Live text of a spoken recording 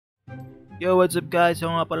Yo, what's up guys?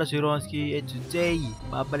 Ako nga pala si Ronski and today,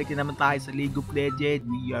 babalik na naman tayo sa League of Legends.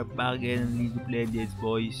 We are back again in League of Legends,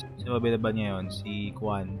 boys. So, mabila ngayon? Si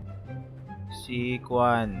Kwan.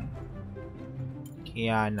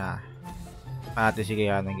 Kiana. Natin si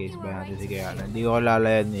Kiana guys. Hindi ko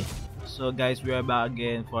lalayan eh. So guys, we are back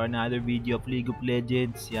again for another video of League of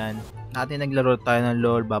Legends. Yan. Natin naglaro tayo ng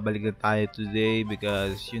LoL. Babalik na tayo today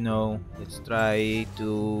because, you know, let's try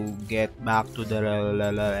to get back to the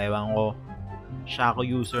ewan ko. Shaco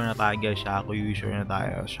user na tayo guys. Shaco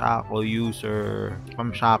user.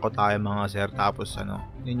 From Shaco tayo mga sir. Tapos ano,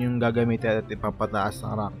 yun yung gagamitin at ipapataas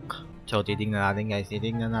ng rank. So titignan natin guys.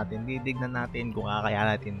 Titignan natin kung kaya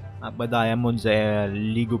natin magpa-diamond sa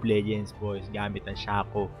League of Legends boys gamit ang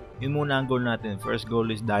Shaco. Yun muna ang goal natin. First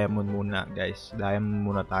goal is diamond muna guys. Diamond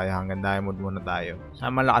muna tayo. Hanggang diamond muna tayo.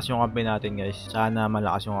 Sana malakas yung kampi natin guys.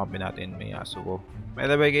 May aso ko. By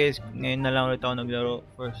the way guys, ngayon na lang ulit ako naglaro.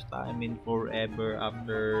 First time in forever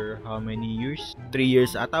after how many years? 3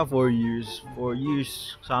 years ata, 4 years. 4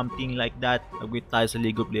 years, something like that. Nag-quit tayo sa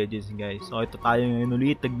League of Legends guys. So ito tayo ngayon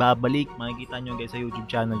ulit, nagbabalik. Makikita nyo guys sa YouTube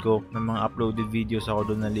channel ko ng mga uploaded videos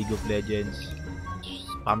ako doon ng League of Legends.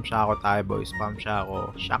 Spam Shaco tayo boys, spam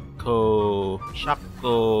Shaco.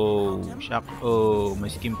 Shaco.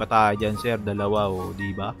 May skin pa tayo dyan sir, dalawa o,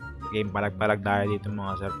 diba? Game, palag-palag tayo dito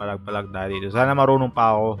mga sir, palag-palag tayo dito. Sana marunong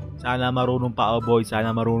pa ako boys.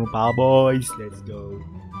 Let's go.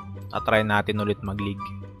 Tatry natin ulit mag-league.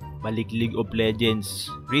 Balik League of Legends.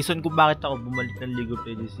 Reason kung bakit ako bumalik ng League of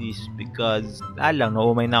Legends is because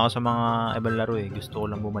naumay na ako sa mga ibang laro eh. Gusto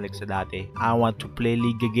ko lang bumalik sa dati. I want to play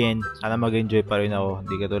League again. Sana mag-enjoy pa rin ako.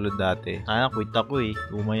 Hindi katulad dati. Sana quit ako eh.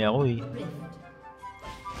 Umay ako eh.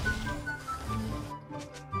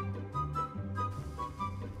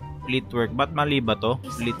 Fleet work. Ba't mali ba to?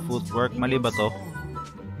 Fleet footwork. Mali ba to?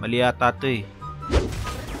 Mali yata to eh.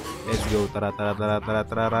 Let's go. Tara.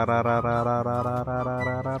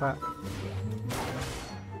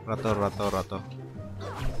 Rato.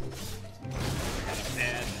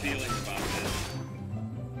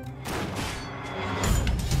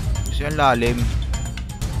 Kasi ang lalim.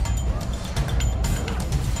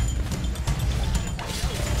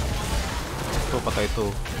 Ito, patay to.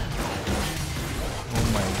 Oh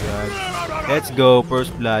my god. Let's go.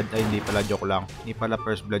 First blood. Ay, hindi pala. Joke lang. Hindi pala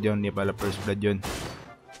first blood yun.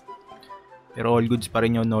 Pero all goods pa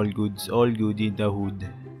rin yun. All goods. All good in the hood.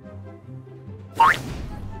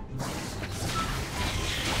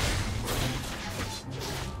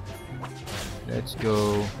 Let's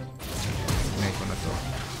go. May ko na to.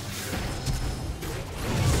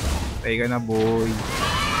 Patay ka na boy.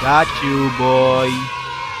 Got you boy.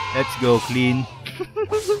 Let's go. Clean.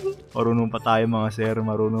 Marunong pa tayo mga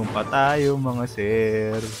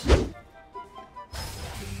sir.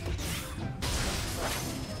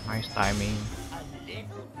 Nice timing.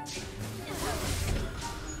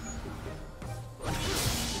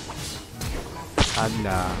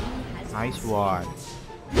 Tagla. Nice one.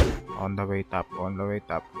 On the way top.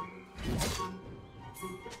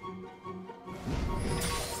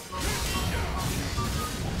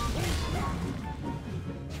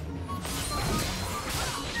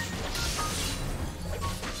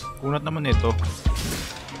 Kunat naman ito.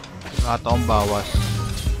 Lahat akong bawas.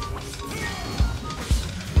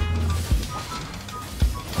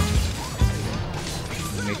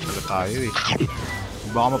 Make sure tayo eh.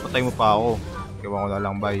 Baka mapatay mo pa ako. Gawa ko na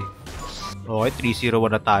lang bye. Okay,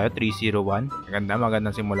 3-0-1 na tayo. 3-0-1.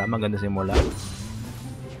 Magandang simula. Ano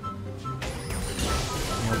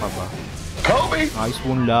pa ba? Nice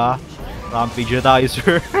one la. Rampage na tayo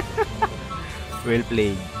sir. Well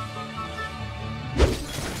played.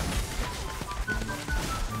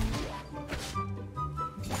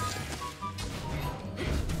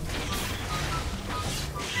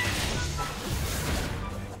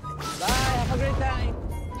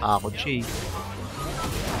 Takot siya eh.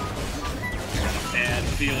 Bad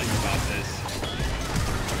feeling about this.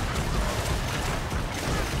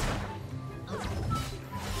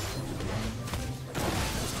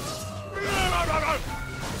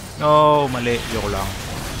 No, mali. Joke lang.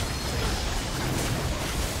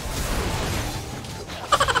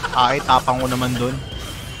 Ay, tapang ko naman dun.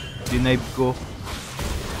 Dinive ko.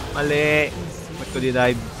 Mali. Ba't ko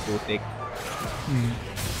dinive? Putik.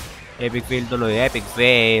 Epic fail tuloy. Epic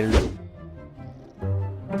fail.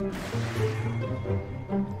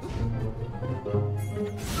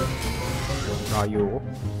 Layo ko.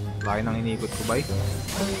 Laki nang inikot ko ba eh.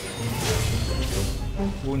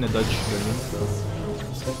 Na-dodge. Ganun.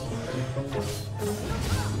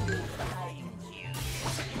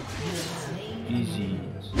 Easy.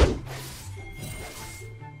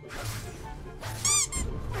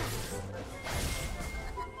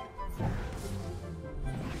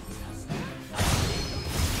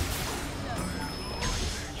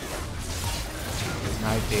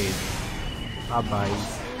 deleted. Bye-bye.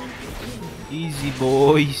 Easy,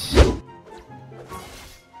 boys.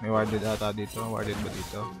 May warded ata dito. Warded ba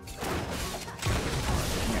dito?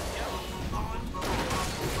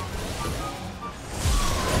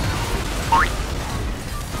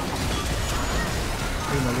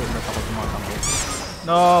 Ay, mali. Ba't ako tumatangke?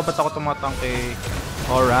 No, ba't ako tumatangke?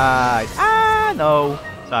 Alright. Ah, no.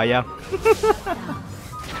 Sayang.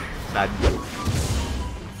 Sad.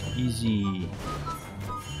 Easy.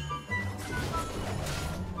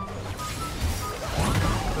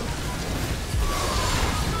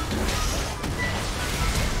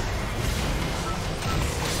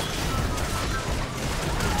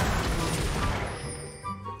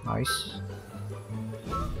 Nice.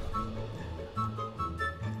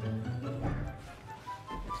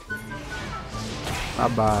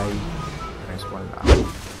 Bye-bye. Respawn lang.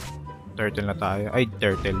 Turtle na tayo. Ay,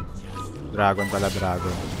 turtle. Dragon pala,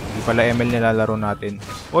 dragon. Hindi pala ML nilalaro natin.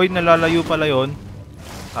 Oy, nalalayo pala yon.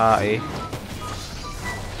 Tae.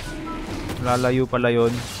 Nalalayo pala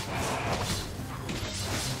yon.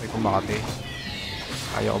 Ay, kumakati.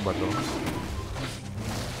 Kaya ko ba to?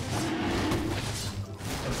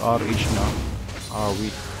 RH na. Ah,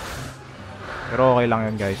 wait. Pero okay lang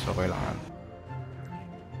yan, guys. Okay lang yan.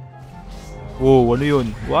 Wow, ano yun?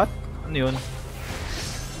 What? Ano yun?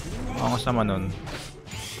 Angas naman nun.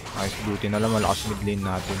 Nice, buti na lang. Malakas mid lane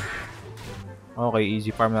natin. Okay, easy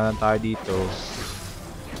farm na lang tayo dito.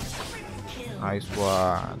 Nice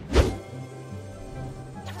one.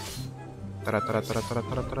 Tara.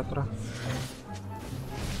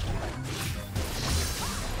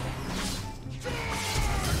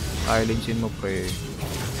 Silencein mo, pre.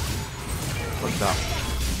 What's that?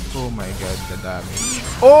 Oh my god, the damage.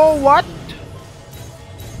 Oh, what?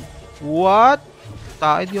 What?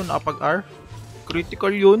 Taid yun, kapag-R?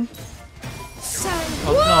 Critical yun?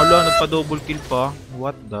 Oh, wala, nagpa-double kill pa.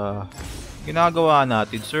 What the? Ginagawa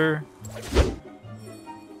natin, sir?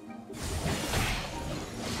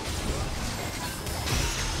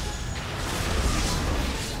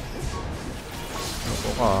 Ako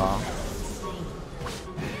ka.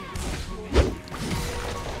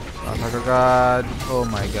 ShacoGod. Oh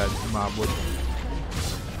my god, umabot.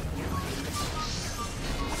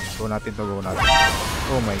 Go natin to, go natin.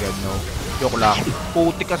 Oh my god, no. Joke lang.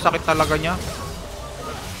 Putik ka, sakit talaga niya.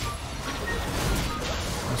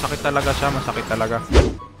 Masakit talaga siya, masakit talaga.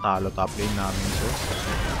 Talo top lane namin, so.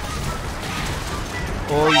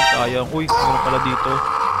 Oy, sayang. Uy, ano pala dito?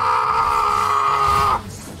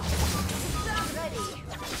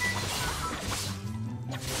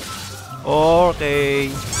 Okay.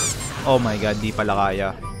 Oh my god, di pala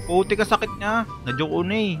kaya. Putik ka, sakit niya. Na-joke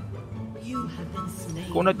una eh.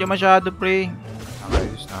 Kunat niya masyado, pre.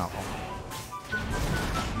 Nakayos na ako.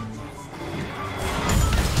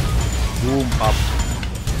 Boom, pop.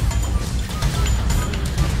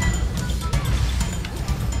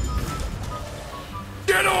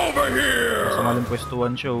 Get over here! Masama lang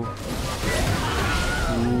pwestuhan siya, oh.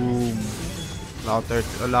 Boom. Wala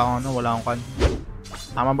akong kan.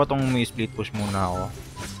 Tama ba tong may split push muna ako?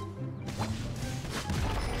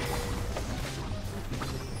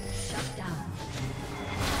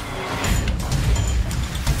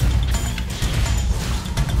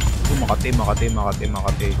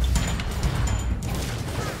 Makati.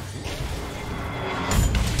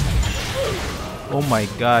 Oh my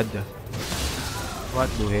god.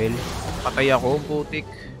 What the hell? Patay ako, putik.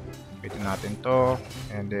 Pwede natin to.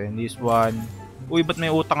 And then this one. Uy, ba't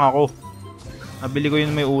may utang ako? Nabili ko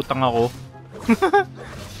yun, may utang ako.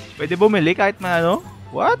 Pwede bumili kahit na ano?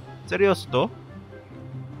 What? Seryoso to?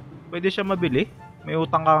 Pwede siya mabili? May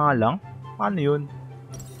utang ka nga lang? Paano yun?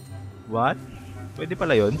 What? Pwede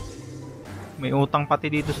pala yun? May utang pati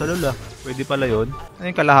dito sa lula. Pwede pala yun. Ano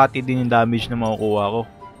yung kalahati din yung damage na makukuha ko?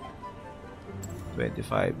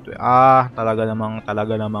 25. Talaga namang. Kala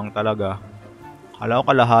ko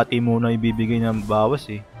kalahati muna ibibigay ng bawas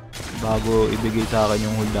eh. Bago ibigay sa akin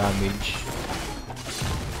yung whole damage.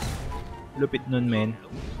 Lupit nun, men.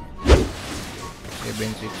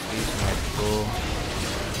 760. Smite ko.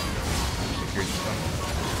 Secured pa.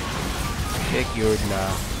 Secured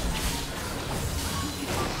lang.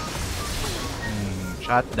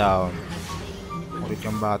 Shutdown. Ulit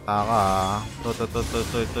yung bata ka. To.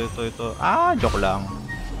 Joke lang.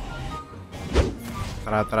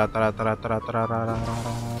 Tara.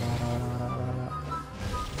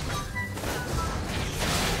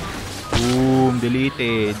 Boom,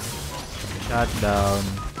 deleted. Shutdown.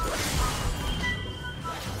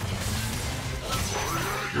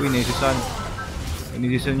 Uy,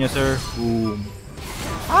 inisisan niya, sir. Boom.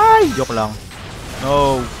 Ay, joke lang.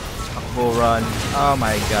 No. Takbo, run. Oh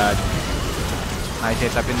my god. Nice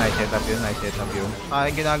setup yun, nice setup yun, nice setup yun.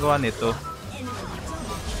 Sayang ginagawa nito.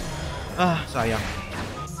 Ah, sayang.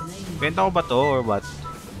 Benta ko ba to or what?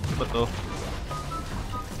 Ano ba to?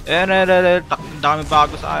 Dami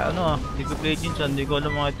bago sa ano ah. LeagueOfLegends, hindi ko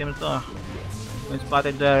alam mga item to ah. When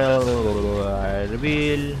spotted the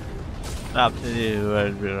reveal. Tap to the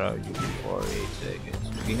world for 8 seconds.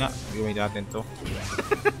 Sige nga, gawin natin to.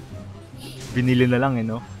 Binili na lang eh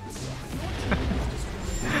no?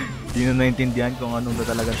 Hindi na naintindihan kung anong ba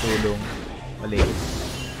talagang tulong. Balik.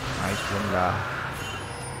 Nice one lang.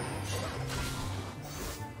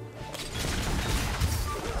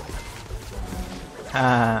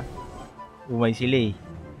 Haha. Umay sila eh.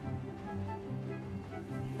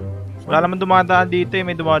 Wala naman dumadaan dito eh.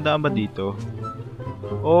 May dumadaan ba dito?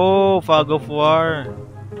 Oh, Fog of War.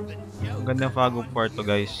 Ang gandang Fog of War to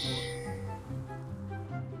guys.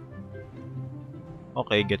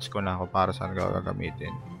 Okay, gets ko na ako para saan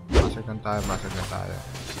gagamitin. Masag na tayo, masag na tayo.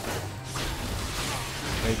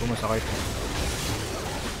 Try ko masakay.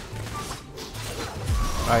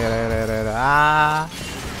 Ah!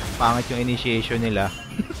 Pangit yung initiation nila.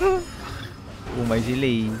 Umay sila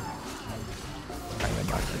eh. Kaya na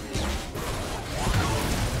basag.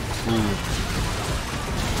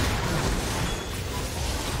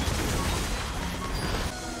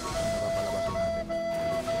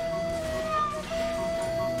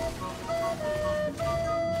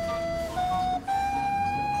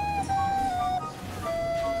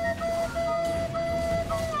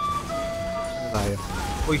 Tayo.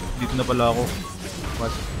 Uy, dito na pala ako.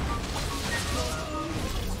 What?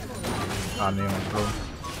 Ano yung drone?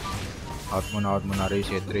 Out muna,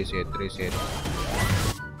 reset. Reset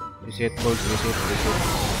boys, reset.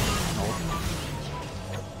 No.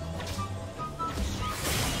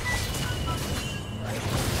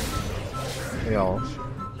 Patay ako.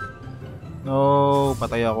 No,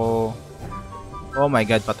 patay ako. Oh my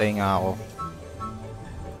god, patay nga ako.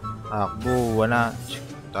 Takbo, wala.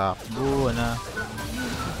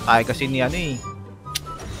 Tayo kasi ni ano eh.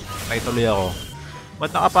 Patay tuloy ako. Ba't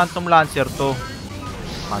naka Phantom Lancer to?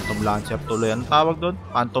 Phantom Lancer tuloy. Anong tawag doon?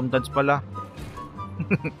 Phantom Dance pala.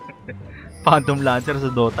 Phantom Lancer sa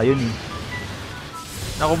Dota yun eh.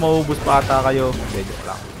 Naku, maubos pa ata kayo. Hindi, joke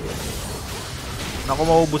lang. Naku,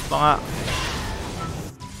 maubos pa nga.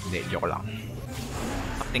 Hindi, joke lang.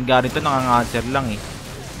 Acting garin to, nanganganswer lang eh.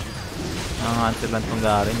 Nanganganswer lang tong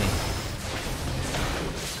garin eh.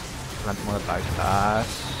 Plant muna tayo sa taas.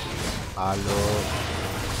 Palo.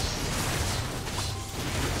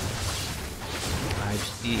 Life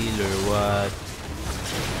steal or what?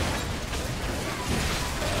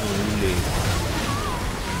 Huli.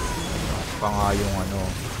 Pa nga yung ano.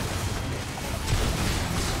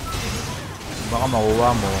 Baka makuha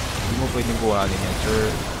mo. Hindi mo pwedeng kuhanin yan, sir.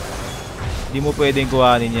 Hindi mo pwedeng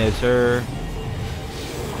kuhanin yan, sir.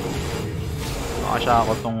 Baka siya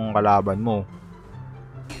ako tong kalaban mo.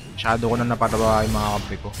 Masyado ko na napatawa yung mga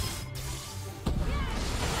kampi ko.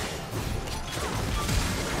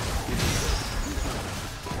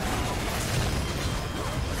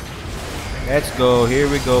 Let's go.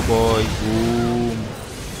 Here we go, boys. Boom.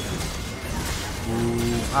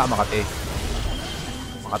 Boom. Ah, Makati.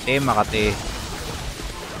 Makati.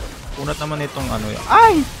 Punat naman itong ano.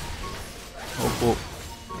 Ay! Opo.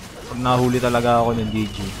 Pag nahuli talaga ako ng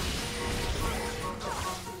DG.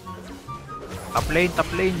 Top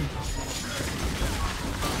lane.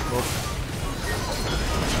 Oh.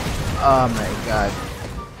 Oh my god.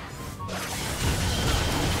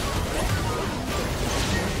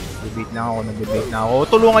 Nag-debate na ako.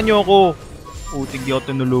 Tulungan nyo ako. Putik di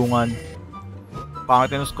ako tinulungan.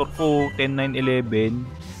 Pangit na score ko. 10-9-11.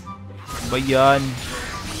 Ba yan?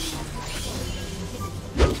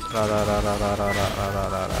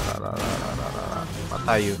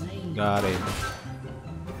 Patay yun. Garen.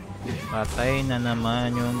 Patay na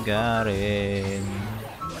naman yung Garen.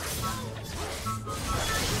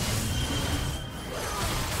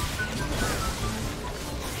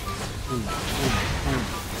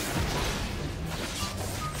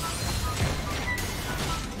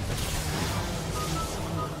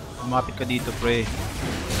 Lumapit ka dito, pre.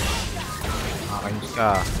 Makakainis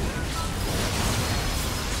ka.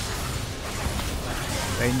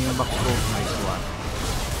 Tayo niyo yung box ko. Nice one.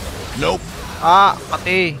 Nope. Ah,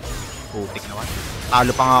 pati. Putik naman.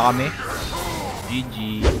 Talo pa nga kami.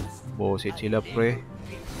 GG. Bosit sila, pre.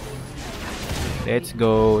 Let's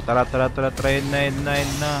go. Tara. Try na.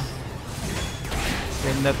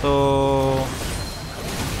 Send na to.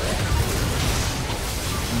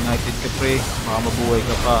 United ka, pre. Baka mabuhay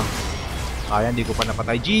ka pa. Kaya, hindi ko pa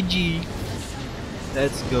napatay. GG.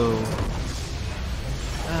 Let's go.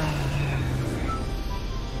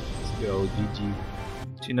 Let's go, GG.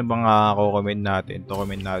 Sino bang comment natin? To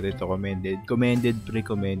comment natin, to commended. Commended,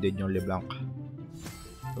 pre-commended yung LeBlanc.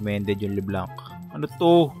 Commended yung LeBlanc. Ano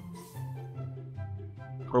to?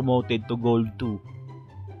 Promoted to gold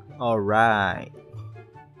 2. Alright.